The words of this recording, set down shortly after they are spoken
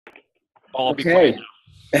I'll be quiet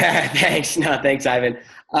Okay. Thanks. No, thanks, Ivan.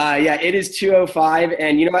 Yeah, it is 2:05,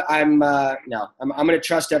 and you know what? I'm going to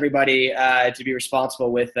trust everybody to be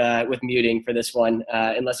responsible with muting for this one,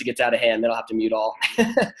 unless it gets out of hand. Then I'll have to mute all.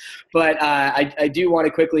 But I do want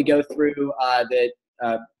to quickly go through the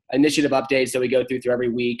initiative updates that we go through every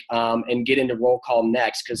week, and get into roll call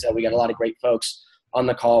next because we got a lot of great folks on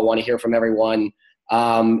the call. Want to hear from everyone.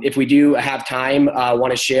 If we do have time, I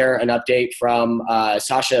want to share an update from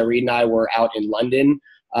Sasha Reed and I were out in London,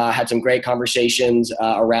 had some great conversations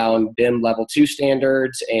around BIM level 2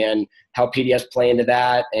 standards and how PDFs play into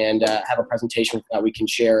that, and have a presentation that we can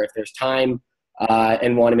share if there's time,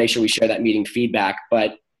 and want to make sure we share that meeting feedback.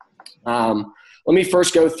 But let me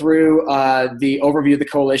first go through the overview of the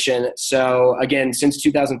coalition. So again, since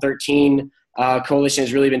 2013, Coalition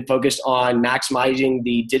has really been focused on maximizing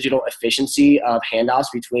the digital efficiency of handoffs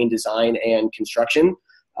between design and construction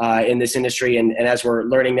in this industry. And as we're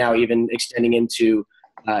learning now, even extending into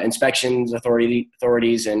inspections,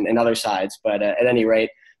 authorities, and other sides. But at any rate,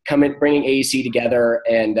 bringing AEC together.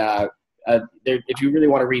 And if you really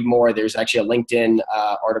want to read more, there's actually a LinkedIn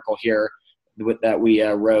article here that we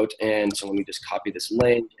wrote. And so let me just copy this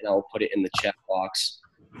link and I'll put it in the chat box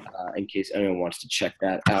in case anyone wants to check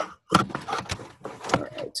that out. All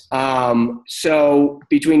right. So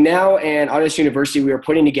between now and Autodesk University, we are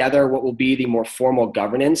putting together what will be the more formal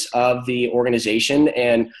governance of the organization,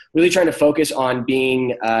 and really trying to focus on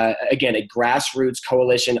being, again, a grassroots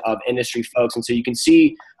coalition of industry folks. And so you can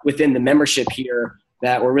see within the membership here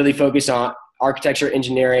that we're really focused on architecture,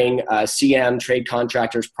 engineering, CM, trade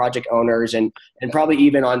contractors, project owners, and probably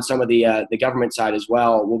even on some of the government side as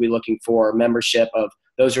well. We'll be looking for membership of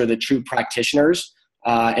those who are the true practitioners,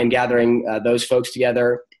 and gathering those folks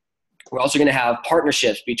together. We're also going to have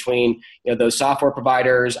partnerships between those software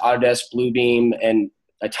providers, Autodesk, Bluebeam, and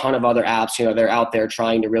a ton of other apps. They're out there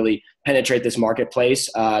trying to really penetrate this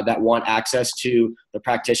marketplace that want access to the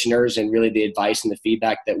practitioners and really the advice and the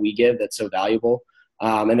feedback that we give that's so valuable.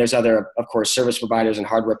 And there's other, of course, service providers and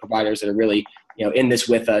hardware providers that are really in this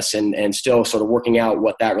with us and still sort of working out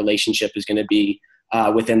what that relationship is going to be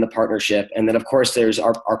within the partnership. And then, of course, there's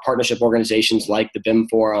our partnership organizations like the BIM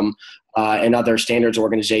Forum and other standards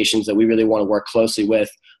organizations that we really want to work closely with,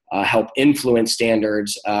 help influence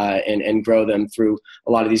standards and grow them through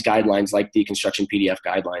a lot of these guidelines like the construction PDF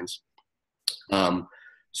guidelines.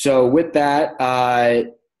 So with that,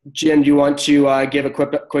 Jim, do you want to give a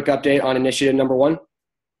quick update on initiative number 1?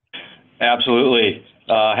 Absolutely.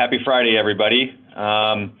 Happy Friday, everybody.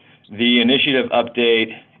 The initiative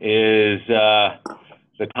update is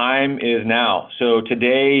the time is now. So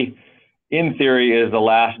today, in theory, is the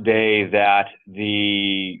last day that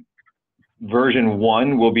the version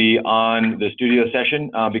 1 will be on the studio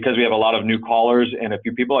session. Because we have a lot of new callers and a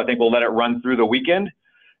few people, I think we'll let it run through the weekend.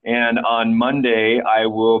 And on Monday, I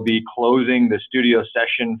will be closing the studio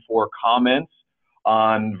session for comments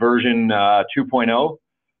on version 2.0.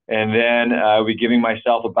 And then I'll be giving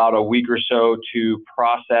myself about a week or so to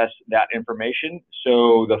process that information.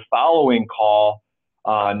 So the following call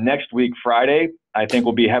next week, Friday, I think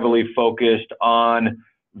will be heavily focused on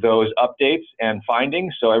those updates and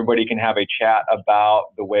findings. So everybody can have a chat about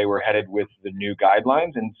the way we're headed with the new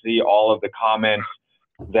guidelines and see all of the comments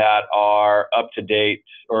that are up to date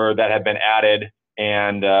or that have been added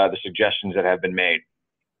and the suggestions that have been made.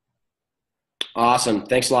 Awesome.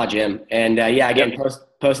 Thanks a lot, Jim. And yeah, again,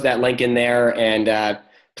 post that link in there, and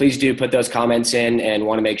please do put those comments in, and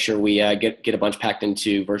want to make sure we get a bunch packed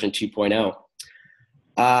into version 2.0.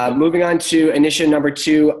 Moving on to initiative number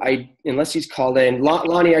 2, unless he's called in.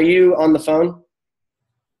 Lonnie, are you on the phone?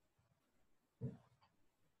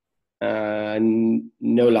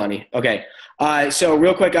 No, Lonnie. Okay. So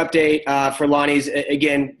real quick update for Lonnie's,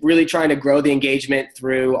 again, really trying to grow the engagement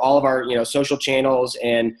through all of our, social channels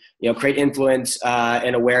and, create influence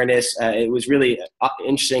and awareness. It was really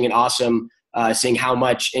interesting and awesome seeing how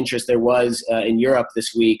much interest there was in Europe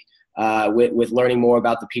this week with learning more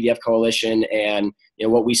about the PDF Coalition and,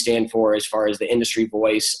 what we stand for as far as the industry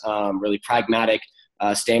voice, really pragmatic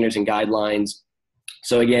standards and guidelines.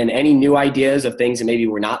 So again, any new ideas of things that maybe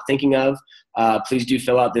we're not thinking of, please do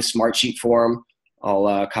fill out this Smartsheet form.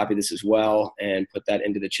 I'll copy this as well and put that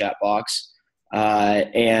into the chat box.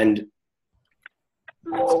 And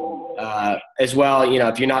as well,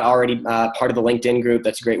 if you're not already part of the LinkedIn group,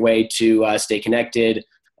 that's a great way to stay connected,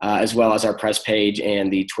 as well as our press page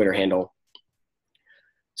and the Twitter handle.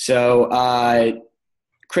 So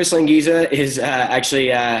Chris Langiza is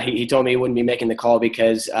actually, he told me he wouldn't be making the call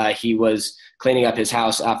because he was cleaning up his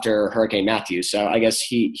house after Hurricane Matthew. So I guess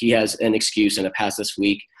he has an excuse and a pass this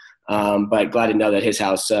week. But glad to know that his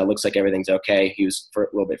house looks like everything's okay. He was a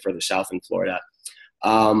little bit further south in Florida.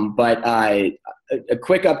 But a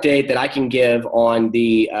quick update that I can give on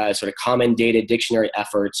the sort of common data dictionary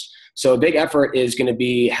efforts. So a big effort is going to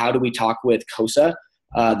be, how do we talk with COSA,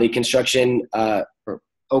 the Construction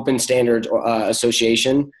Open Standards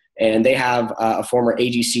Association, and they have a former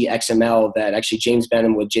AGC XML that actually James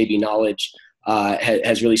Benham with JB Knowledge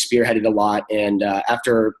has really spearheaded a lot. And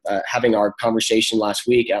after having our conversation last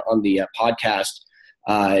week on the podcast,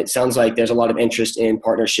 it sounds like there's a lot of interest in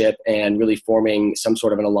partnership and really forming some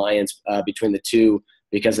sort of an alliance between the two,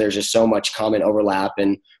 because there's just so much common overlap,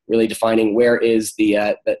 and really defining where is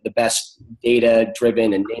the best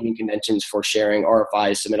data-driven and naming conventions for sharing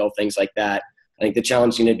RFIs, submittal, things like that. I think the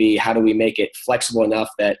challenge is going to be, how do we make it flexible enough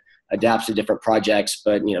that adapts to different projects,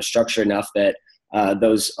 but structured enough that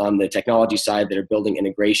those on the technology side that are building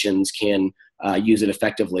integrations can use it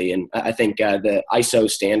effectively. And I think the ISO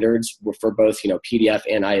standards for both PDF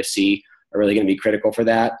and IFC are really going to be critical for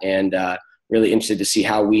that, and really interested to see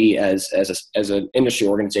how we as an industry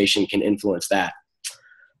organization can influence that.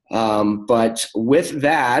 But with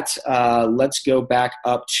that, let's go back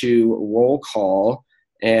up to roll call.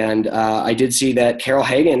 And I did see that Carol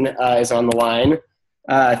Hagan is on the line.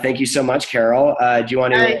 Thank you so much, Carol. Do you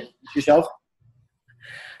want to introduce yourself?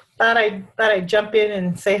 Thought I'd jump in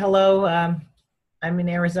and say hello. I'm in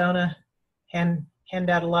Arizona, hand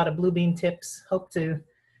out a lot of Bluebeam tips. Hope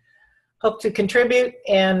to contribute,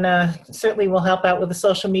 and certainly will help out with the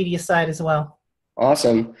social media side as well.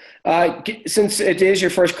 Awesome. Since it is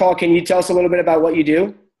your first call, can you tell us a little bit about what you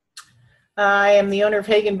do? I am the owner of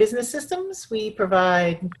Hagan Business Systems. We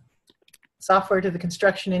provide software to the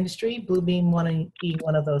construction industry, Bluebeam being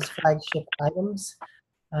one of those flagship items.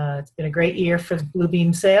 It's been a great year for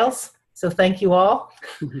Bluebeam sales, so thank you all,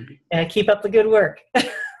 and keep up the good work.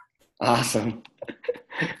 Awesome.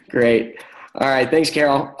 Great. All right. Thanks,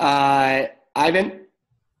 Carol. Ivan?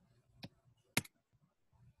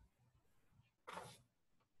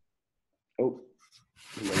 Oh.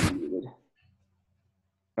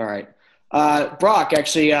 All right. Brock,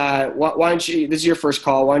 actually, why don't you, this is your first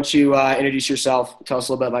call. Why don't you introduce yourself? Tell us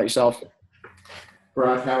a little bit about yourself.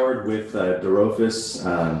 Brock Howard with DeRofus,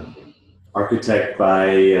 architect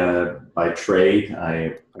by trade.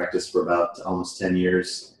 I practiced for about almost 10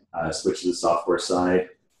 years, switched to the software side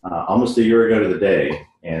almost a year ago to the day.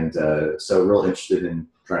 And so real interested in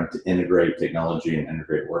trying to integrate technology and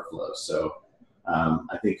integrate workflows. So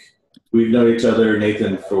I think we've known each other,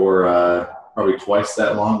 Nathan, for probably twice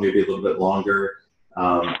that long, maybe a little bit longer.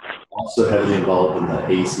 Also heavily involved in the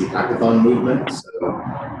AEC Hackathon movement. So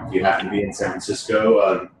if you happen to be in San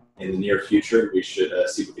Francisco in the near future, we should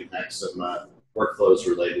see if we can have some workflows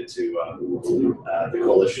related to the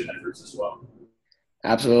coalition efforts as well.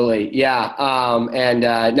 Absolutely. Yeah.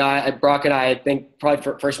 Brock and I think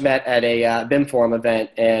probably first met at a BIM Forum event,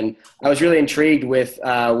 and I was really intrigued with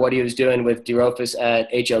what he was doing with DeRofus at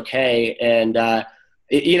HOK. And I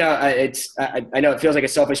know it feels like a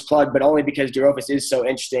selfish plug, but only because DeRofus is so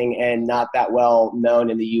interesting and not that well known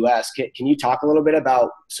in the U.S. Can you talk a little bit about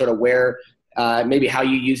sort of where, maybe how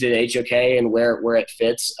you use it at HOK and where it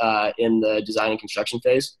fits in the design and construction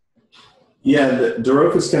phase? Yeah, the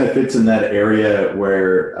DeRofus kind of fits in that area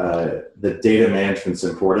where the data management's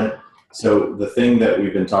important. So the thing that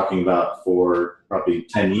we've been talking about for probably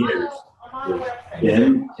 10 years is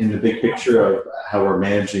BIM in the big picture of how we're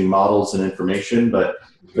managing models and information. But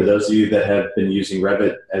for those of you that have been using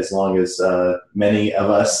Revit as long as many of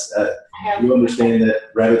us, you understand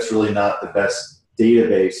that Revit's really not the best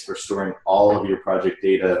database for storing all of your project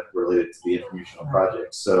data related to the informational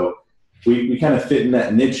project. So we kind of fit in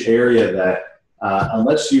that niche area that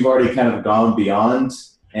unless you've already kind of gone beyond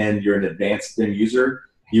and you're an advanced BIM user,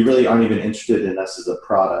 you really aren't even interested in us as a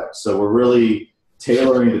product. So we're really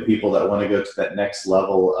tailoring to people that want to go to that next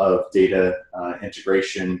level of data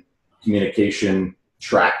integration, communication,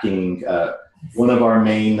 tracking. One of our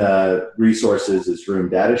main resources is room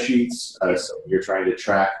data sheets. So you're trying to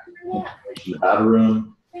track information about a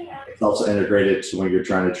room. It's also integrated to when you're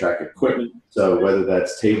trying to track equipment. So whether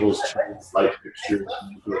that's tables, chairs, light fixtures,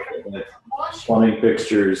 plumbing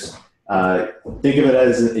fixtures, think of it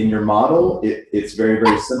as in your model, it's very,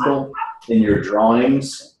 very simple. In your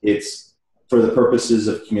drawings, it's for the purposes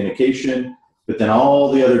of communication, but then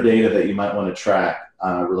all the other data that you might want to track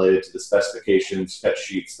related to the specifications, spec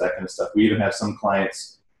sheets, that kind of stuff. We even have some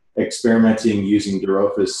clients experimenting using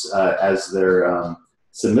DeRofus as their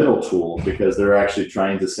submittal tool, because they're actually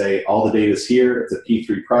trying to say all the data is here. It's a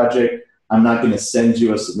P3 project. I'm not going to send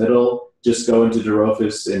you a submittal. Just go into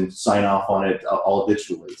DeRofus and sign off on it all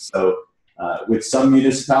digitally. So With some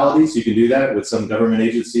municipalities, you can do that. With some government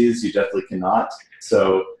agencies, you definitely cannot.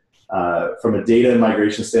 So from a data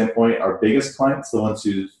migration standpoint, our biggest clients, the ones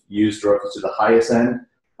who use Heroku to the highest end,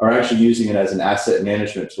 are actually using it as an asset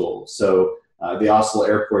management tool. So the Oslo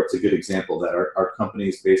airport's a good example of that. Our company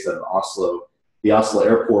is based out of Oslo. The Oslo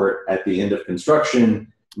airport, at the end of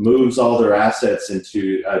construction, moves all their assets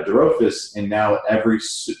into Heroku, and now every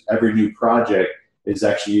new project is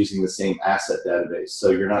actually using the same asset database.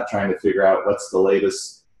 So you're not trying to figure out what's the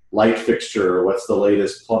latest light fixture or what's the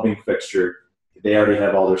latest plumbing fixture. They already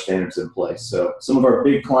have all their standards in place. So some of our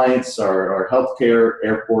big clients are healthcare,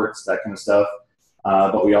 airports, that kind of stuff.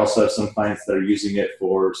 But we also have some clients that are using it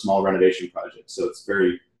for small renovation projects. So it's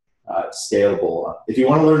very scalable. If you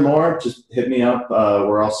want to learn more, just hit me up.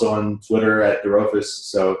 We're also on Twitter at Heroku.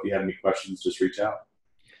 So if you have any questions, just reach out.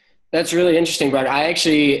 That's really interesting, Brad. I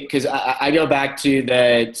actually, because I go back to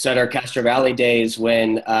the Sutter Castro Valley days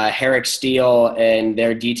when Herrick Steel and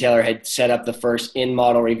their detailer had set up the first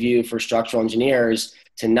in-model review for structural engineers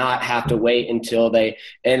to not have to wait until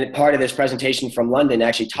and part of this presentation from London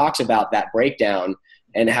actually talks about that breakdown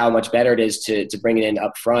and how much better it is to bring it in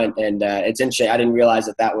up front. And it's interesting. I didn't realize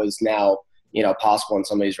that was now, possible in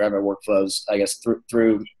some of these Revit workflows, I guess,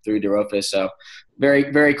 through Heroku. So very,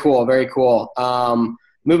 very cool. Very cool.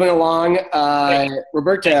 Moving along,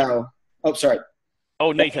 Roberto. Oh, sorry.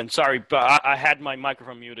 Oh, Nathan, sorry, but I had my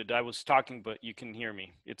microphone muted. I was talking, but you can hear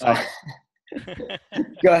me. It's on.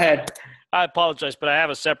 Go ahead. I apologize, but I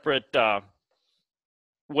have a separate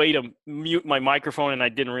way to mute my microphone, and I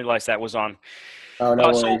didn't realize that was on. Oh,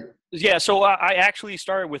 no worries. So I actually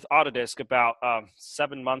started with Autodesk about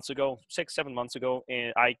 7 months ago, 6-7 months ago,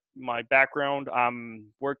 and my background,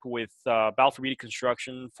 worked with Balfour Beatty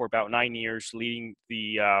Construction for about 9 years, leading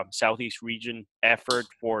the Southeast region effort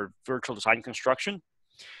for virtual design construction.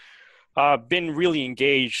 Been really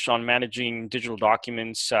engaged on managing digital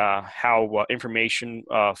documents, how information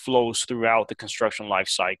flows throughout the construction life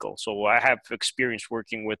cycle. So I have experience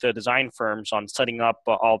working with design firms on setting up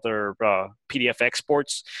all their PDF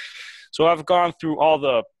exports. So I've gone through all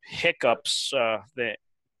the hiccups that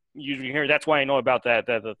you hear. That's why I know about that,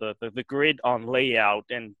 the grid on layout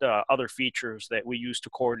and other features that we use to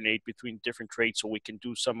coordinate between different trades, so we can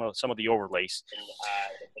do some of the overlays.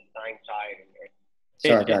 The design side.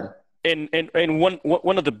 Sorry, go ahead. And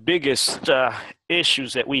one of the biggest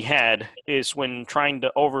issues that we had is when trying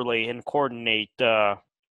to overlay and coordinate the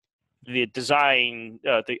design,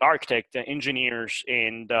 the architect, the engineers,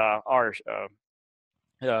 and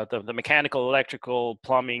the mechanical, electrical,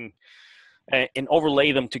 plumbing, and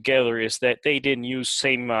overlay them together, is that they didn't use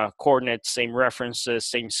same coordinates, same references,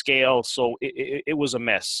 same scale. So it was a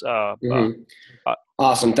mess.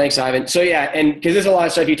 Awesome. Thanks, Ivan. So yeah, and because there's a lot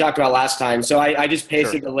of stuff you talked about last time. So I just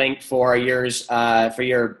pasted the link for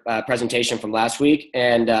your presentation from last week.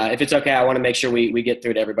 And if it's okay, I want to make sure we get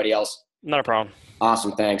through to everybody else. Not a problem.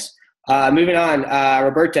 Awesome. Thanks. Moving on,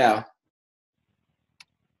 Roberto.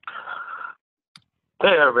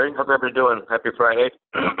 Hey, everybody. Hope everybody's doing. Happy Friday.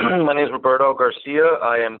 My name is Roberto Garcia.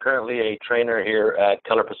 I am currently a trainer here at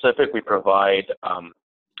Keller Pacific. We provide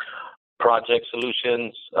project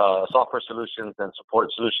solutions, software solutions, and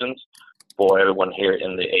support solutions for everyone here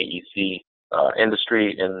in the AEC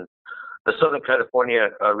industry. In the Southern California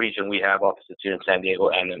region, we have offices here in San Diego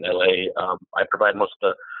and in LA. I provide most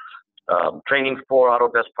of the training for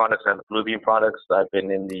Autodesk products and Bluebeam products. I've been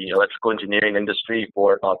in the electrical engineering industry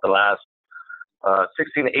for about the last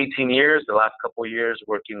 16 to 18 years, the last couple of years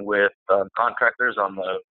working with contractors on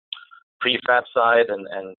the prefab side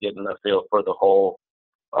and getting a feel for the whole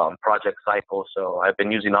project cycle. So I've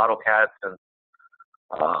been using AutoCAD since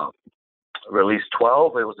release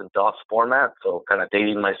 12. It was in DOS format, so kind of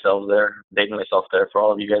dating myself there for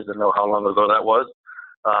all of you guys that know how long ago that was.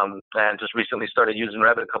 And just recently started using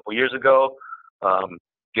Revit a couple years ago,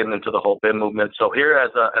 getting into the whole BIM movement. So here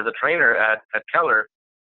as a trainer at Keller,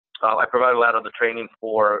 I provide a lot of the training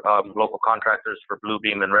for local contractors for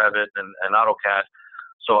Bluebeam and Revit and AutoCAD.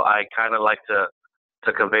 So I kind of like to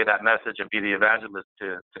convey that message and be the evangelist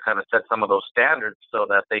to kind of set some of those standards so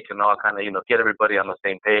that they can all kind of, get everybody on the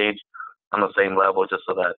same page, on the same level, just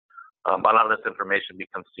so that a lot of this information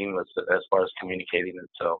becomes seamless as far as communicating it.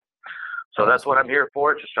 So that's what I'm here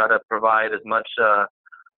for, just try to provide as much,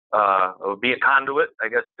 be a conduit, I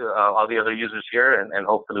guess, to all the other users here, and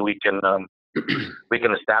hopefully we can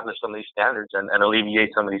establish some of these standards and alleviate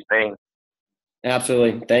some of these pains.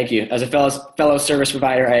 Absolutely. Thank you. As a fellow service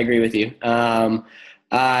provider, I agree with you.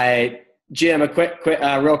 Jim,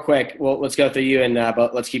 real quick, well, let's go through you,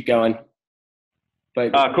 but let's keep going.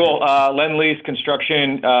 Cool. Lend Lease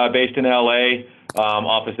Construction, based in LA.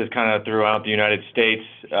 offices kind of throughout the United States,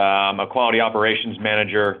 a quality operations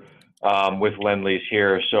manager with Lend-Lease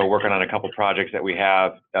here. So working on a couple projects that we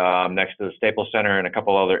have next to the Staples Center and a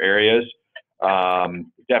couple other areas.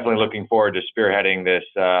 Definitely looking forward to spearheading this,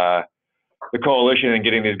 the coalition and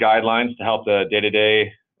getting these guidelines to help the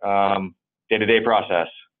day-to-day process.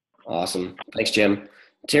 Awesome. Thanks, Jim.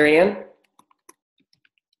 Terry Ann?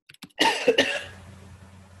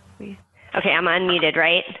 Okay, I'm unmuted,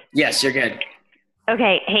 right? Yes, you're good.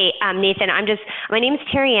 Okay. Hey, Nathan, my name's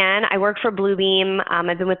Terry Ann. I work for Bluebeam.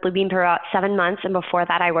 I've been with Bluebeam for about 7 months, and before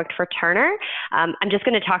that I worked for Turner. I'm just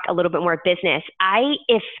going to talk a little bit more business.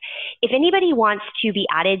 If anybody wants to be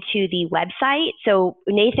added to the website, so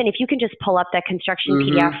Nathan, if you can just pull up the Construction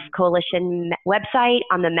PDF Coalition website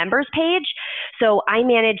on the members page. So I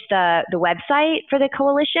manage the website for the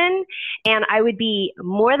coalition, and I would be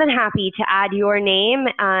more than happy to add your name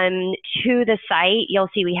to the site. You'll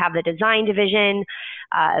see we have the design division,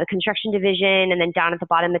 the construction division, and then down at the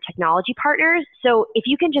bottom, the technology partners. So if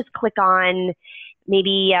you can just click on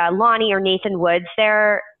maybe Lonnie or Nathan Woods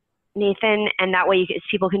there, Nathan, and that way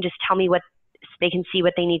people can just tell me what they can see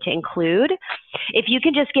what they need to include. If you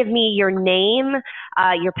can just give me your name,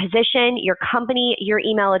 your position, your company, your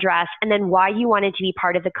email address, and then why you wanted to be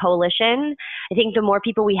part of the coalition. I think the more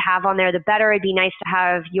people we have on there, the better. It'd be nice to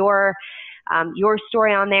have your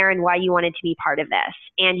story on there and why you wanted to be part of this.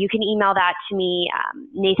 And you can email that to me.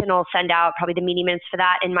 Nathan will send out probably the meeting minutes for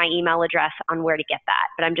that and my email address on where to get that.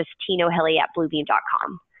 But I'm just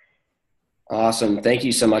tinohilly@bluebeam.com. Awesome. Thank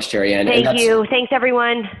you so much, Terry Ann. Thank you. Thanks,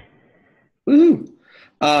 everyone. Woo.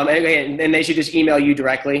 And they should just email you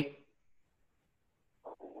directly?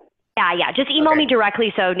 Yeah. Just email me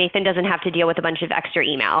directly so Nathan doesn't have to deal with a bunch of extra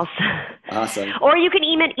emails. Awesome. Or you can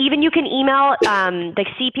email the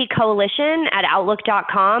CPCoalition at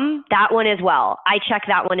outlook.com. That one as well. I check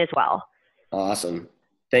that one as well. Awesome.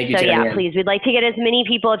 Thank you, So Terry yeah, Ann. please. We'd like to get as many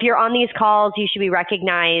people. If you're on these calls, you should be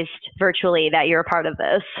recognized virtually that you're a part of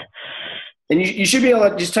this. And you should be able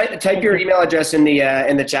to just type your email address in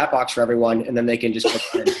the chat box for everyone, and then they can just click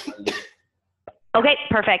on it. Okay,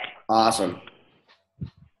 perfect. Awesome.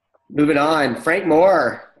 Moving on, Frank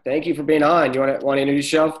Moore. Thank you for being on. You want to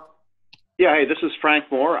introduce yourself? Yeah, hey, this is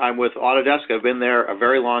Frank Moore. I'm with Autodesk. I've been there a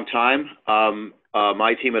very long time.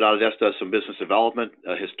 My team at Autodesk does some business development.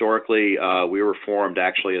 Historically, we were formed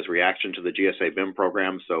actually as a reaction to the GSA BIM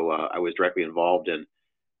program, so I was directly involved in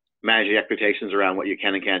managing expectations around what you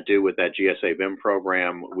can and can't do with that GSA BIM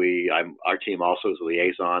program. Our team also is a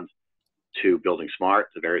liaison to Building Smart,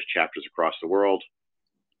 the various chapters across the world.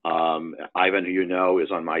 Ivan, who you know,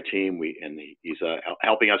 is on my team. He's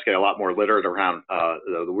helping us get a lot more literate around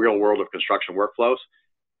the real world of construction workflows.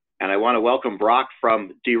 And I want to welcome Brock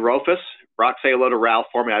from DeRofus. Brock, say hello to Ralph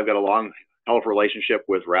for me. I've got a long, hell of a relationship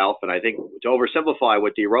with Ralph. And I think to oversimplify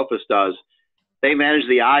what DeRofus does, they manage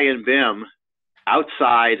the I in BIM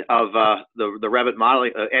outside of the Revit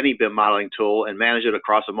modeling, any BIM modeling tool, and manage it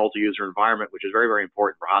across a multi-user environment, which is very, very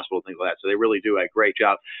important for hospitals and things like that. So they really do a great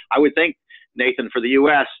job. I would think, Nathan, for the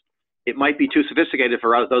U.S., it might be too sophisticated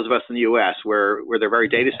for those of us in the U.S., where they're very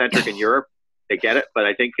data-centric in Europe. They get it. But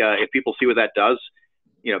I think if people see what that does,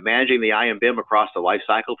 managing the I in BIM across the life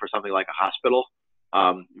cycle for something like a hospital,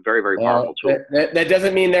 very, very powerful tool. That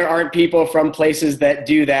doesn't mean there aren't people from places that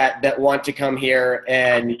do that want to come here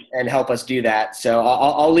and help us do that. So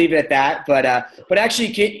I'll leave it at that. But actually,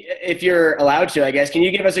 if you're allowed to, I guess, can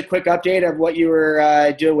you give us a quick update of what you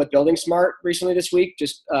were doing with Building Smart recently this week,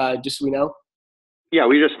 just so we know? Yeah,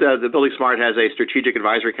 we just the Building Smart has a strategic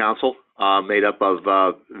advisory council made up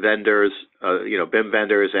of vendors, BIM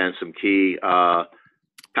vendors, and some key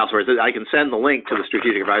counselors. I can send the link to the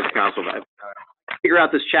strategic advisory council. Figure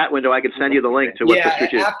out this chat window, I can send you the link to what the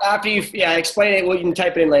strategic. After you explain it, we can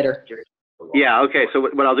type it in later. Yeah, okay. So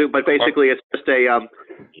what I'll do, but basically it's just a.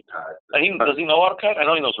 Does he know AutoCAD? I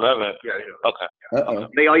know he knows Revit. Yeah. Okay.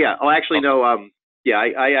 Actually, no.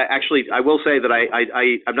 I will say that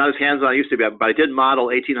I'm not as hands-on as I used to be, but I did model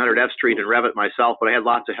 1800 F Street in Revit myself, but I had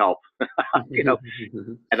lots of help,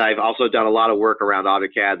 and I've also done a lot of work around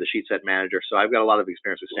AutoCAD, the sheet set manager. So I've got a lot of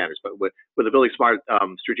experience with standards, but with the Building Smart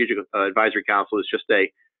Strategic Advisory Council, is just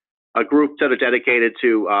a group that are dedicated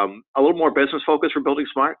to a little more business focus for Building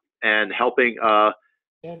Smart and helping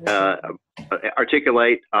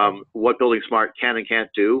articulate what Building Smart can and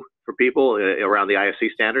can't do for people around the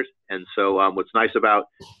IFC standards. And so what's nice about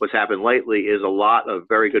what's happened lately is a lot of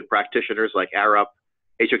very good practitioners like Arup,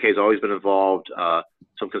 HOK has always been involved,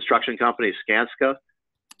 some construction companies, Skanska,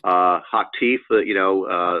 Hockteeth,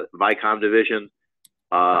 Vicom division,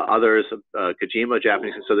 others, Kojima,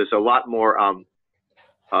 Japanese. So there's a lot more,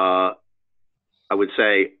 I would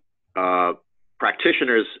say,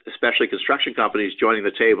 practitioners, especially construction companies, joining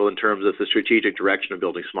the table in terms of the strategic direction of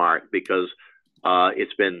building smart, because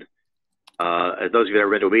it's been, as those of you that have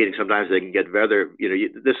been to a meeting, sometimes they can get very,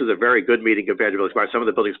 this is a very good meeting compared to building smart. Some of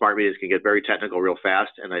the building smart meetings can get very technical real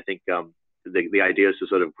fast, and I think the idea is to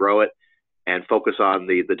sort of grow it and focus on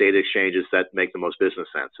the data exchanges that make the most business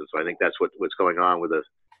sense. And so I think that's what's going on with the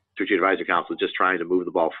Strategic Advisory Council, just trying to move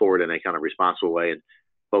the ball forward in a kind of responsible way and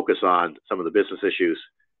focus on some of the business issues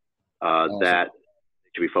that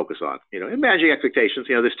should be focused on, and managing expectations.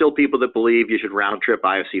 There's still people that believe you should round trip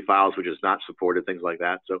IFC files, which is not supported, things like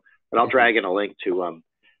that. So, but I'll drag in a link to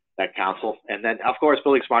that council. And then, of course,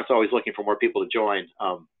 Building Smart's always looking for more people to join.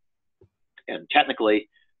 And technically,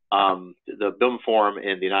 the BIM Forum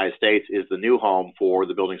in the United States is the new home for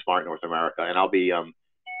the Building Smart North America. And I'll be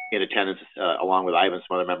in attendance along with Ivan and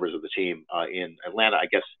some other members of the team in Atlanta, I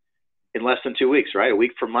guess, in less than 2 weeks, right? A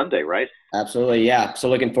week from Monday, right? Absolutely, yeah. So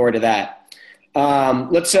looking forward to that.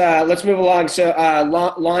 Let's move along. So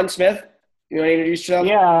Lon Smith, you want to introduce yourself?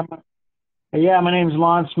 Yeah. My name is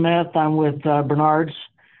Lon Smith. I'm with Bernard's,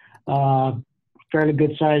 fairly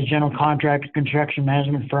good sized general contractor construction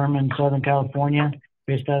management firm in Southern California,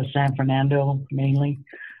 based out of San Fernando mainly.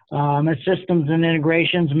 I'm a systems and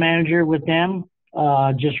integrations manager with them.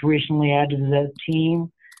 Just recently added to that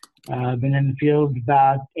team. I've been in the field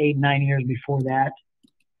about 8-9 years before that.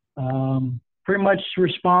 Pretty much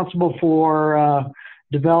responsible for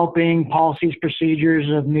developing policies, procedures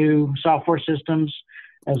of new software systems,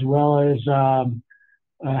 as well as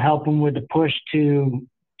helping with the push to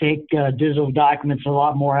take digital documents a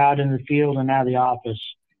lot more out in the field and out of the office.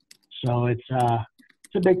 So it's a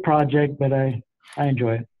big project, but I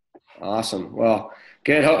enjoy it. Awesome. Well,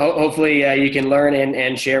 good. Hopefully you can learn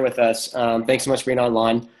and share with us. Thanks so much for being on,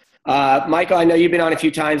 Lon. Michael, I know you've been on a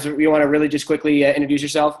few times. You want to really just quickly introduce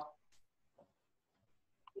yourself?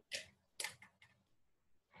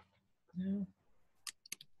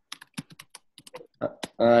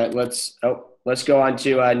 All right, let's go on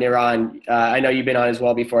to Niran. I know you've been on as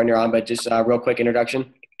well before, Niran, but just a real quick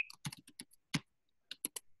introduction.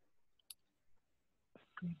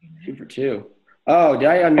 2 for 2. Oh, did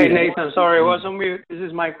I unmute? Hey, Nathan, sorry, I was on mute. This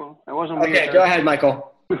is Michael. I was on mute. Okay, go ahead,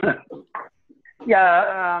 Michael.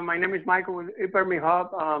 Yeah, my name is Michael with Hyperme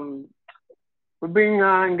Hub. We've been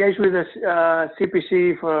engaged with the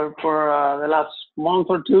CPC for the last month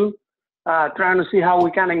or two, trying to see how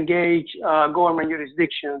we can engage government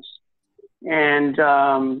jurisdictions and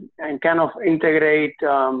kind of integrate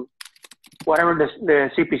whatever the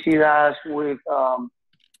CPC does with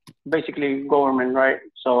basically government, right?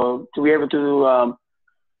 So to be able to do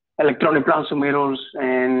electronic plan submittals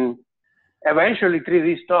and eventually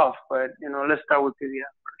 3D stuff, but let's start with 3D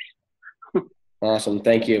first. Awesome,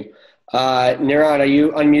 thank you. Niran, are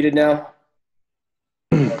you unmuted now?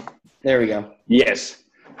 There we go. Yes.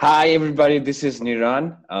 Hi, everybody. This is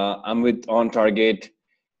Niran. I'm with OnTarget,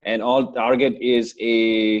 and OnTarget is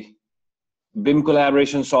a BIM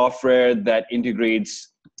collaboration software that integrates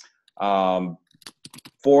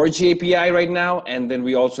Forge API right now, and then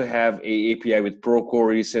we also have a API with Procore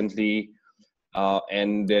recently,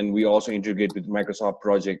 and then we also integrate with Microsoft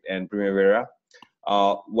Project and Primavera.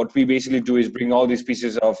 What we basically do is bring all these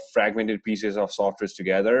fragmented pieces of softwares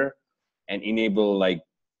together and enable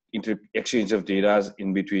exchange of data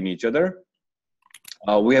in between each other.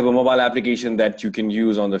 We have a mobile application that you can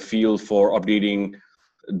use on the field for updating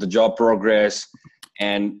the job progress,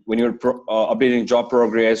 and when you're updating job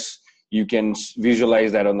progress, you can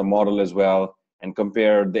visualize that on the model as well and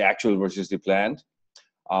compare the actual versus the planned.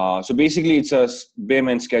 So basically, it's a BIM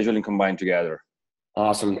and scheduling combined together.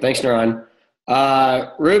 Awesome. Thanks, Niran.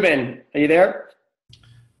 Ruben, are you there?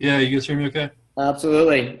 Yeah, you guys hear me okay?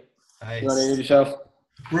 Absolutely. Nice. You want to introduce yourself?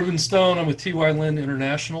 Ruben Stone. I'm with TY Lin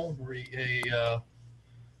International. We're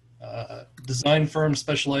a design firm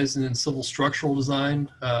specializing in civil structural design.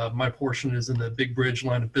 My portion is in the Big Bridge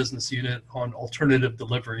line of business unit on alternative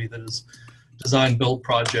delivery, that is design build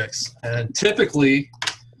projects. And typically,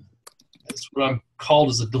 that's what I'm called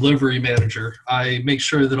as a delivery manager. I make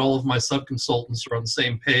sure that all of my sub-consultants are on the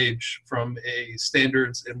same page from a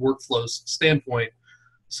standards and workflows standpoint,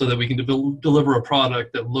 so that we can deliver a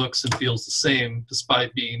product that looks and feels the same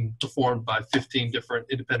despite being performed by 15 different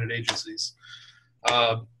independent agencies.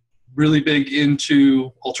 Really big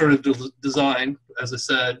into alternative design, as I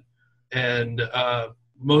said, and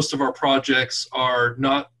most of our projects are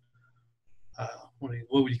not, what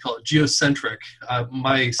would you call it, geocentric.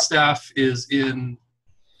 My staff is in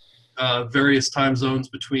various time zones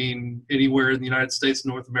between anywhere in the United States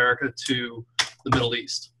and North America to the Middle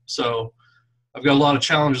East. So I've got a lot of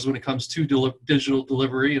challenges when it comes to digital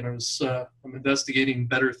delivery, and I'm investigating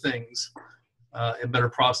better things and better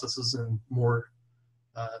processes and more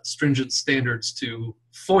stringent standards to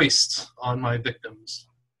foist on my victims.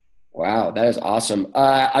 Wow, that is awesome.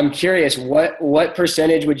 I'm curious, what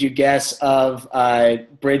percentage would you guess of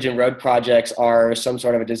bridge and road projects are some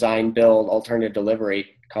sort of a design build alternative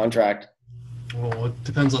delivery contract? Well, it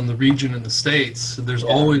depends on the region and the states. There's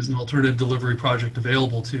always an alternative delivery project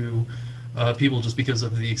available to people just because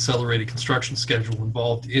of the accelerated construction schedule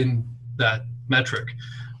involved in that metric.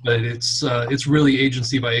 But it's really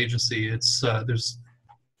agency by agency.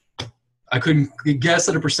 I couldn't guess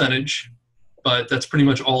at a percentage, but that's pretty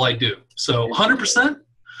much all I do. So 100%?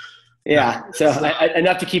 Yeah, so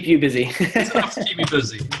enough to keep you busy. It's enough to keep me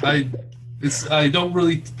busy. I don't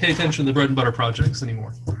really pay attention to the bread and butter projects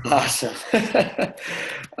anymore. Awesome.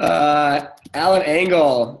 Alan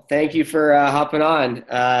Engel, thank you for hopping on.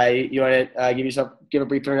 You want to give a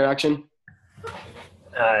brief introduction?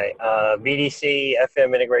 Hi, VDC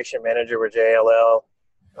FM Integration Manager with JLL.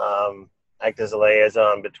 Act as a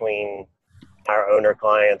liaison between our owner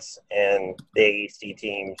clients and the AEC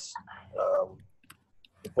teams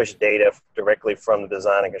to push data directly from the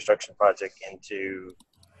design and construction project into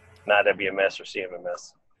not WMS or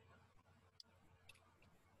CMMS.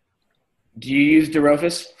 Do you use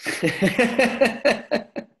DeRofus?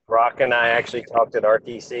 Rock and I actually talked at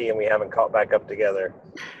RTC and we haven't caught back up together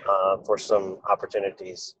for some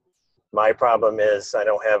opportunities. My problem is I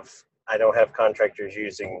don't have contractors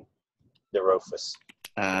using DeRofus.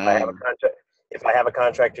 If I have a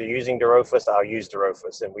contractor using DeRofus, I'll use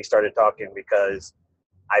DeRofus. And we started talking because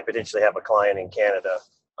I potentially have a client in Canada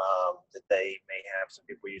that they may have some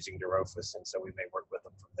people using DeRofus, and so we may work with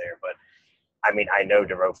them from there. But I mean, I know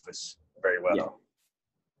DeRofus very well.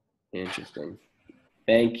 Yeah. Interesting.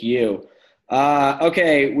 Thank you.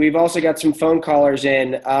 Okay, we've also got some phone callers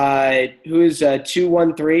in. Who's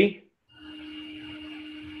 213?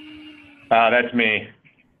 That's me.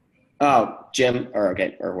 Oh, Jim, or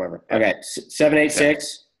whoever. Okay,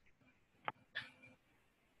 786.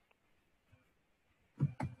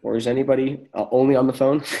 Or is anybody only on the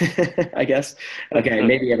phone? I guess. Okay,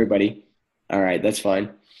 maybe everybody. All right, that's fine.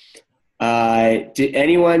 Did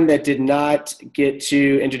anyone that did not get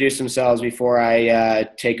to introduce themselves before I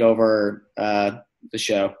take over the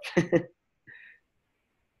show?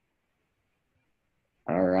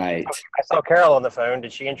 All right. I saw Carol on the phone.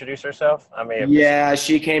 Did she introduce herself? Yeah,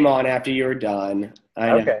 she came on after you were done.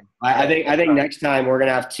 Okay. I think next time we're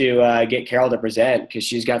gonna have to get Carol to present because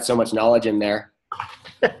she's got so much knowledge in there.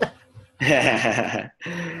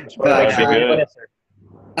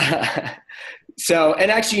 So,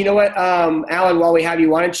 and actually, you know what, Alan, while we have you,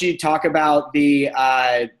 why don't you talk about the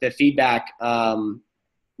feedback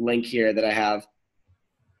link here that I have?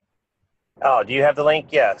 Oh, do you have the link?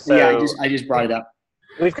 Yeah. So yeah, I just brought it up.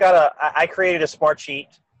 We've got I created a smart sheet.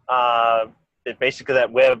 It basically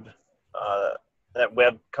that web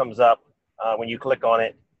comes up when you click on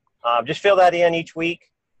it. Just fill that in each week.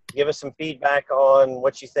 Give us some feedback on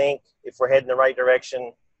what you think, if we're heading the right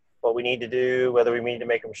direction, what we need to do, whether we need to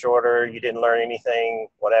make them shorter, you didn't learn anything,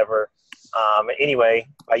 whatever. Anyway,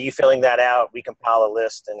 by you filling that out, we compile a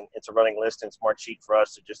list, and it's a running list and smart sheet for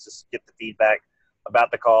us to get the feedback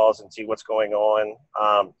about the calls and see what's going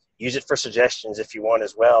on. Use it for suggestions if you want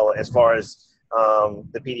as well, as far as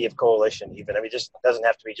the PDF coalition even. I mean, it just doesn't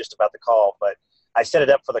have to be just about the call, but I set it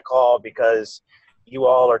up for the call because you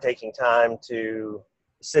all are taking time to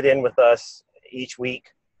sit in with us each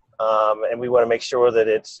week, and we want to make sure that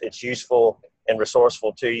it's useful and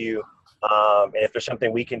resourceful to you. And if there's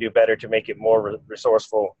something we can do better to make it more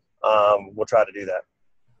resourceful, we'll try to do that.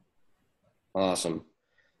 Awesome.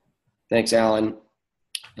 Thanks, Alan.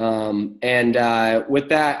 And with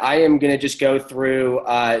that, I am going to just go through.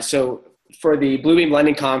 So for the Bluebeam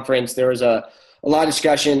Lending Conference, there was a lot of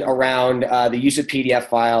discussion around the use of PDF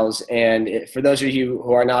files. And for those of you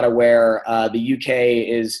who are not aware, the UK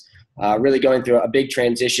is really going through a big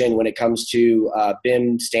transition when it comes to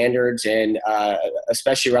BIM standards, and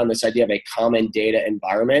especially around this idea of a common data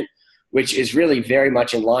environment, which is really very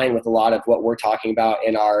much in line with a lot of what we're talking about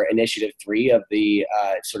in our Initiative 3 of the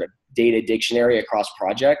sort of data dictionary across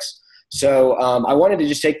projects. So I wanted to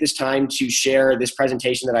just take this time to share this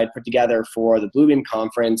presentation that I put together for the Bluebeam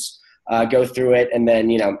conference, go through it, and then,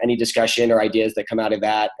 any discussion or ideas that come out of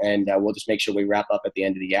that, and we'll just make sure we wrap up at the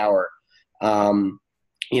end of the hour.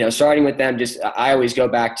 Starting with them, I always go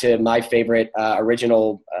back to my favorite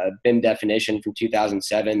original BIM definition from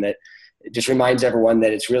 2007 that just reminds everyone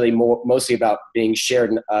that it's really mostly about being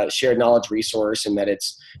shared knowledge resource, and that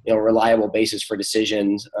it's a reliable basis for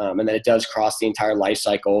decisions, and that it does cross the entire life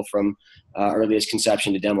cycle from earliest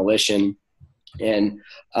conception to demolition. And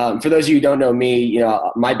for those of you who don't know me, you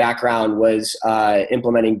know, my background was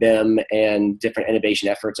implementing BIM and different innovation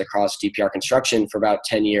efforts across DPR construction for about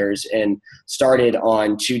 10 years, and started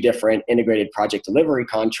on 2 different integrated project delivery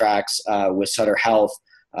contracts with Sutter Health,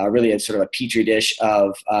 really as sort of a petri dish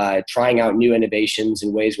of trying out new innovations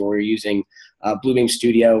in ways where we're using Bluebeam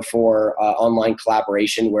Studio for online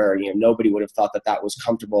collaboration, where, you know, nobody would have thought that that was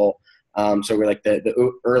comfortable. So we're like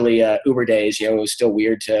the early Uber days, you know, it was still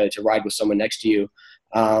weird to ride with someone next to you.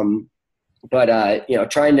 But you know,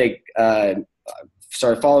 trying to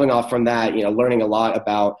start following off from that, you know, learning a lot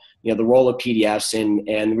about, you know, the role of PDFs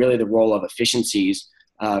and really the role of efficiencies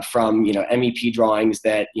from, you know, MEP drawings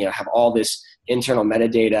that, you know, have all this internal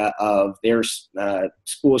metadata of their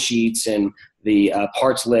spool sheets and the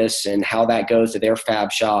parts lists and how that goes to their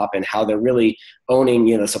fab shop, and how they're really owning,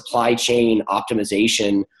 you know, supply chain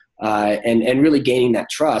optimization. And really gaining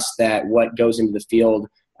that trust that what goes into the field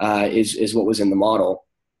is what was in the model.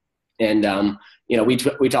 And you know, we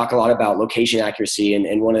talk a lot about location accuracy,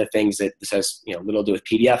 and one of the things that this has, you know, little to do with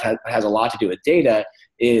PDF, has a lot to do with data,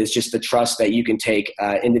 is just the trust that you can take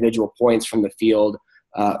individual points from the field,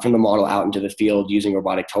 from the model out into the field using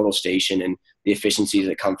robotic total station, and the efficiencies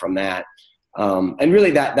that come from that. And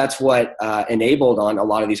really that's what enabled on a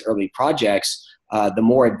lot of these early projects the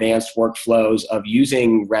more advanced workflows of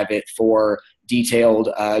using Revit for detailed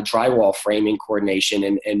drywall framing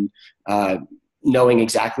coordination, and knowing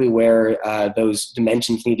exactly where those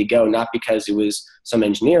dimensions need to go, not because it was some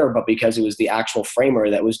engineer, but because it was the actual framer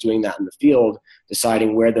that was doing that in the field,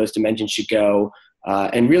 deciding where those dimensions should go.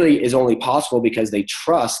 And really is only possible because they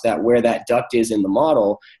trust that where that duct is in the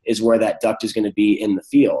model is where that duct is going to be in the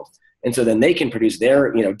field. And so then they can produce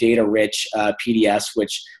their, you know, data-rich PDFs,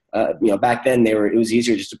 which, you know, back then it was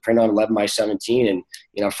easier just to print on 11 by 17. And,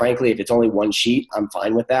 you know, frankly, if it's only one sheet, I'm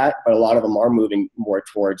fine with that. But a lot of them are moving more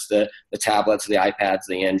towards the tablets, the iPads,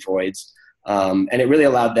 the Androids. And it really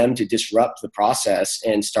allowed them to disrupt the process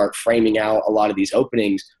and start framing out a lot of these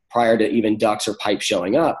openings prior to even ducts or pipes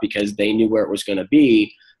showing up, because they knew where it was going to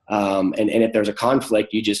be. And if there's a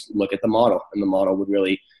conflict, you just look at the model, and the model would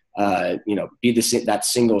really you know, be that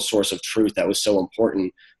single source of truth that was so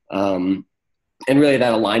important. And really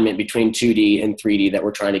that alignment between 2D and 3D that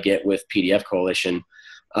we're trying to get with CPCoalition.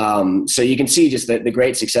 So you can see just the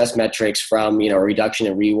great success metrics from, you know, reduction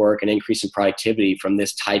in rework and increase in productivity from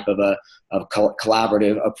this type of a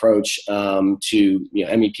collaborative approach to, you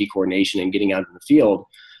know, MEP coordination and getting out in the field.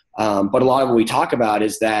 But a lot of what we talk about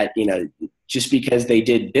is that, you know, just because they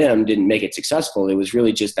did BIM didn't make it successful. It was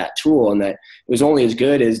really just that tool, and that it was only as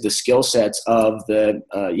good as the skill sets of the,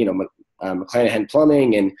 you know, McClanahan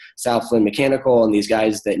Plumbing and Southland Mechanical, and these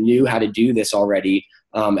guys that knew how to do this already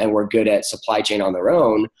and were good at supply chain on their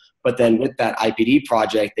own. But then with that IPD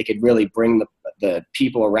project, they could really bring the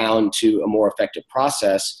people around to a more effective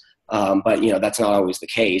process. But, you know, that's not always the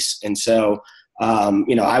case. And so,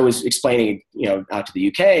 you know, I was explaining, you know, out to the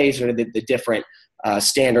UK, sort of the different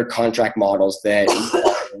standard contract models that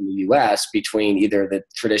in the US between either the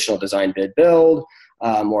traditional design bid build,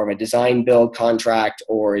 more of a design build contract,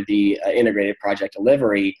 or the integrated project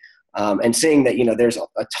delivery, and seeing that, you know, there's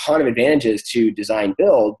a ton of advantages to design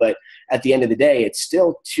build, but at the end of the day, it's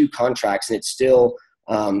still 2 contracts, and it's still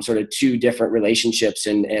sort of 2 different relationships,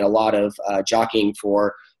 and a lot of jockeying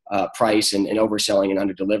for price and overselling and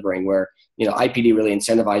under delivering, where, you know, IPD really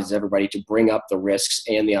incentivizes everybody to bring up the risks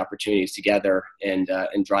and the opportunities together and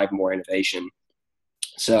drive more innovation.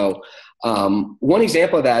 So one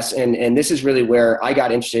example of that, and this is really where I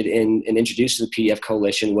got interested in and introduced to the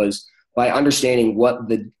CPCoalition, was by understanding what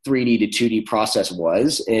the 3D to 2D process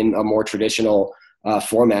was in a more traditional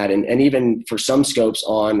format. And even for some scopes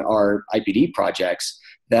on our IPD projects,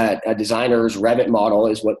 that a designer's Revit model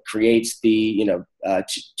is what creates the, you know,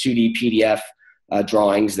 2D PDF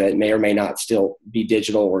drawings that may or may not still be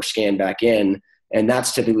digital or scanned back in. And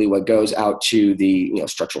that's typically what goes out to the, you know,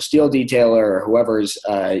 structural steel detailer or whoever's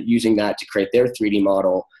using that to create their 3D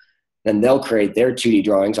model. Then they'll create their 2D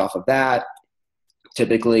drawings off of that,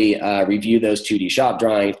 typically review those 2D shop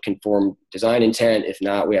drawings, conform design intent. If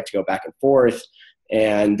not, we have to go back and forth.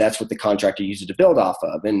 And that's what the contractor uses to build off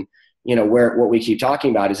of. And, you know, what we keep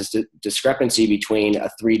talking about is this discrepancy between a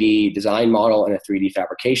 3D design model and a 3D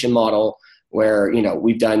fabrication model, where, you know,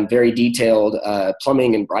 we've done very detailed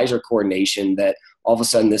plumbing and riser coordination that all of a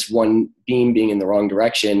sudden this one beam being in the wrong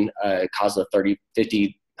direction caused a $30,000,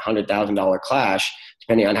 $50,000, $100,000 clash,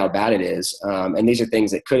 depending on how bad it is. And these are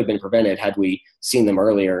things that could have been prevented had we seen them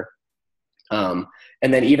earlier.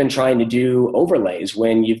 And then even trying to do overlays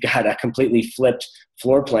when you've got a completely flipped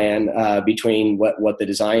floor plan between what the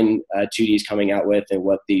design 2D is coming out with and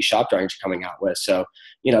what the shop drawings are coming out with. So,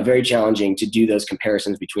 very challenging to do those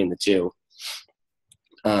comparisons between the two.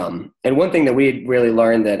 And one thing that we had really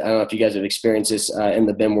learned, that I don't know if you guys have experienced this in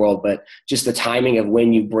the BIM world, but just the timing of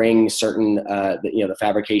when you bring certain, the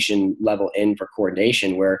fabrication level in for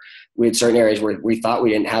coordination, where we had certain areas where we thought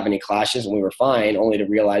we didn't have any clashes and we were fine, only to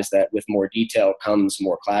realize that with more detail comes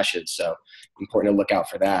more clashes. So important to look out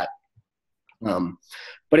for that.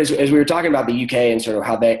 But as we were talking about the UK and sort of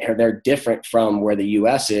how they're different from where the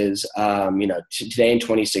US is, today in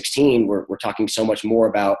 2016, we're talking so much more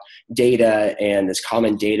about data and this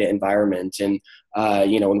common data environment. And,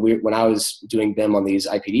 when I was doing BIM on these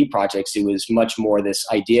IPD projects, it was much more this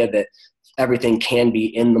idea that everything can be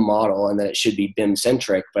in the model and that it should be BIM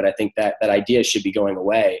centric. But I think that idea should be going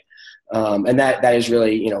away. And that is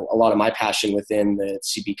really, a lot of my passion within the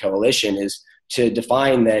CPCoalition is to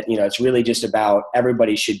define that, it's really just about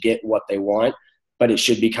everybody should get what they want, but it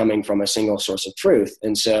should be coming from a single source of truth.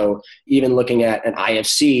 And so even looking at an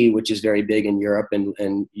IFC, which is very big in Europe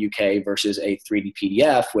and UK, versus a 3D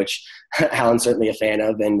PDF, which Alan's certainly a fan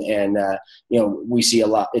of, and we see a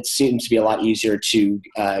lot, it seems to be a lot easier to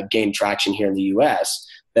gain traction here in the US,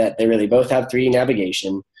 that they really both have 3D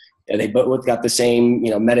navigation. They both got the same,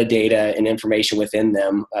 metadata and information within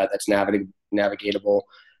them that's navigatable.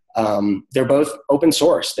 They're both open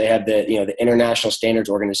source. They have the International Standards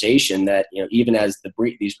Organization that, even as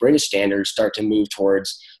these British standards start to move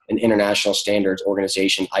towards an International Standards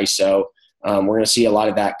Organization, ISO, we're going to see a lot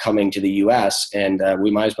of that coming to the US, and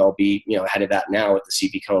we might as well be, ahead of that now with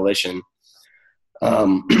the CPCoalition.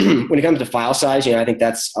 When it comes to file size, I think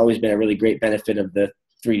that's always been a really great benefit of the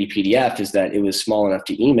 3D PDF, is that it was small enough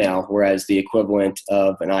to email, whereas the equivalent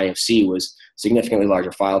of an IFC was significantly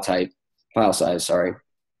larger file size, sorry.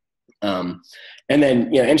 And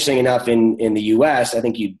then, interesting enough, in the US, I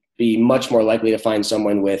think you'd be much more likely to find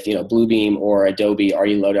someone with, Bluebeam or Adobe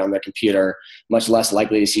already loaded on their computer, much less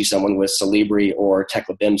likely to see someone with Celibri or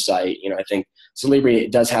Tekla BIM site. I think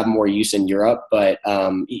Celibri does have more use in Europe, but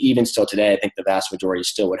even still today, I think the vast majority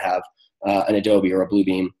still would have an Adobe or a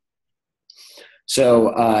Bluebeam.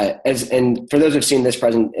 So, and for those who've seen this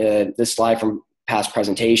slide from past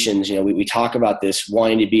presentations, we talk about this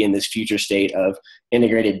wanting to be in this future state of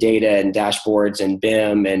integrated data and dashboards and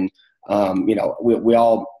BIM, and we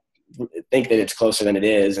all think that it's closer than it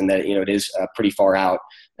is, and that it is pretty far out,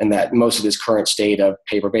 and that most of this current state of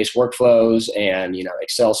paper-based workflows and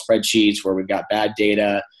Excel spreadsheets where we've got bad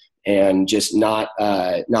data and just not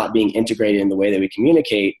being integrated in the way that we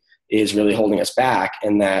communicate is really holding us back,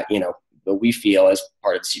 and that but we feel as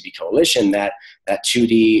part of the CPCoalition that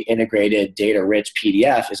 2D integrated data-rich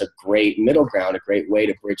PDF is a great middle ground, a great way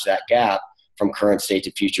to bridge that gap from current state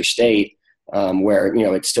to future state, where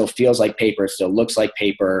it still feels like paper, it still looks like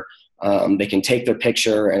paper. They can take their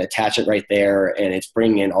picture and attach it right there, and it's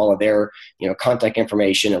bringing in all of their contact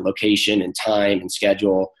information and location and time and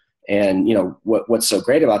schedule. And what's so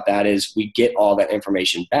great about that is we get all that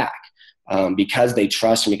information back. Because they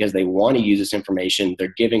trust and because they want to use this information,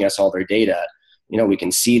 they're giving us all their data. We can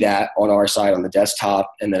see that on our side on the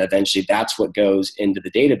desktop, and then eventually that's what goes into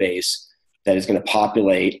the database that is going to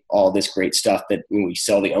populate all this great stuff that we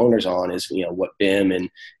sell the owners on, is what BIM and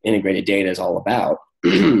integrated data is all about.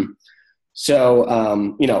 So,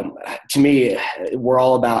 to me, we're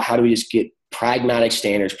all about how do we just get pragmatic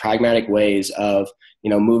standards, pragmatic ways of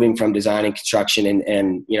moving from design and construction.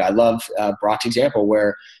 And I love Brock's example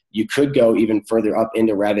where you could go even further up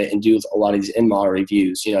into Revit and do a lot of these in-model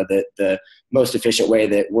reviews. The most efficient way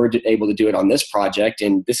that we're able to do it on this project,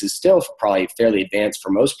 and this is still probably fairly advanced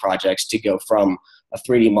for most projects, to go from a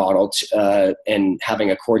 3D model to, and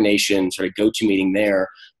having a coordination sort of go-to meeting there,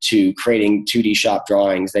 to creating 2D shop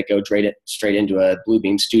drawings that go straight into a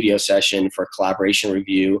Bluebeam studio session for collaboration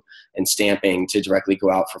review and stamping, to directly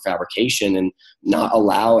go out for fabrication, and not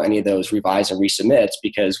allow any of those revise and resubmits,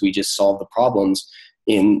 because we just solve the problems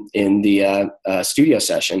in the studio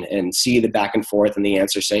session, and see the back and forth and the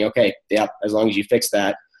answer saying, okay, yeah, as long as you fix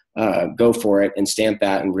that, go for it and stamp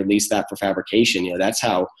that and release that for fabrication. That's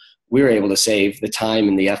how we were able to save the time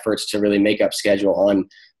and the efforts to really make up schedule on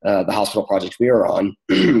the hospital project we were on.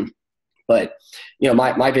 But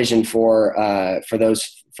my vision for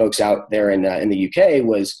those folks out there in the UK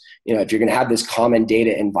was, if you're going to have this common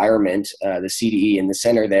data environment, the CDE in the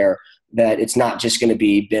center there, that it's not just going to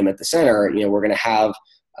be BIM at the center. We're going to have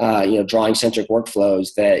drawing-centric workflows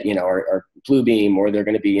that are Bluebeam, or they're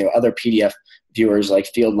going to be other PDF viewers like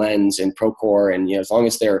Field Lens and Procore, and as long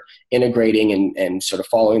as they're integrating and sort of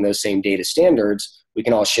following those same data standards, we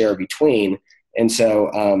can all share between. And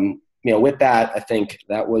so, with that, I think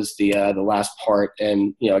that was the last part.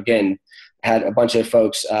 And, again, had a bunch of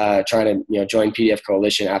folks trying to, join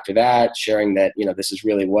CPCoalition after that, sharing that, this is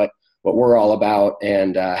really what we're all about,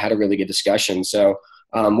 and had a really good discussion. So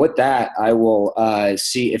with that, I will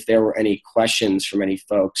see if there were any questions from any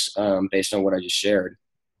folks based on what I just shared.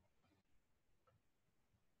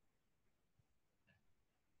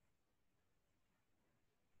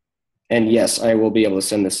 And yes, I will be able to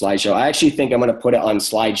send the slideshow. I actually think I'm going to put it on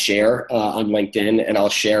SlideShare on LinkedIn, and I'll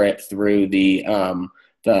share it through the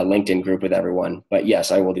LinkedIn group with everyone. But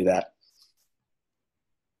yes, I will do that.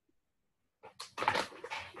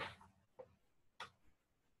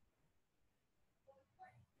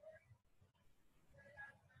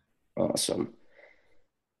 Awesome.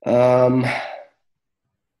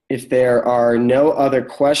 If there are no other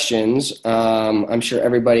questions, I'm sure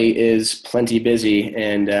everybody is plenty busy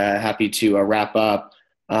and happy to wrap up.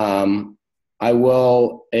 I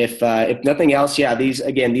will, if nothing else,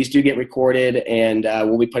 these do get recorded, and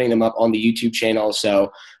we'll be putting them up on the YouTube channel.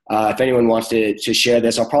 So if anyone wants to share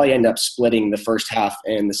this, I'll probably end up splitting the first half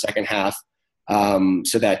and the second half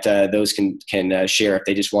so that those can share if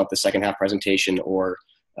they just want the second half presentation or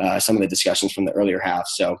some of the discussions from the earlier half.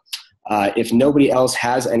 So if nobody else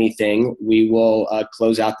has anything, we will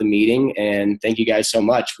close out the meeting, and thank you guys so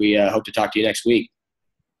much. We hope to talk to you next week.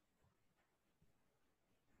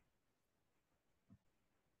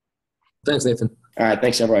 Thanks, Nathan. All right.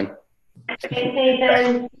 Thanks, everyone. Thanks,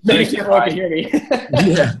 Nathan. Thanks, everyone can hear me.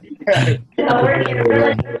 Yeah.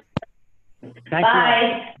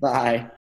 Bye. Bye.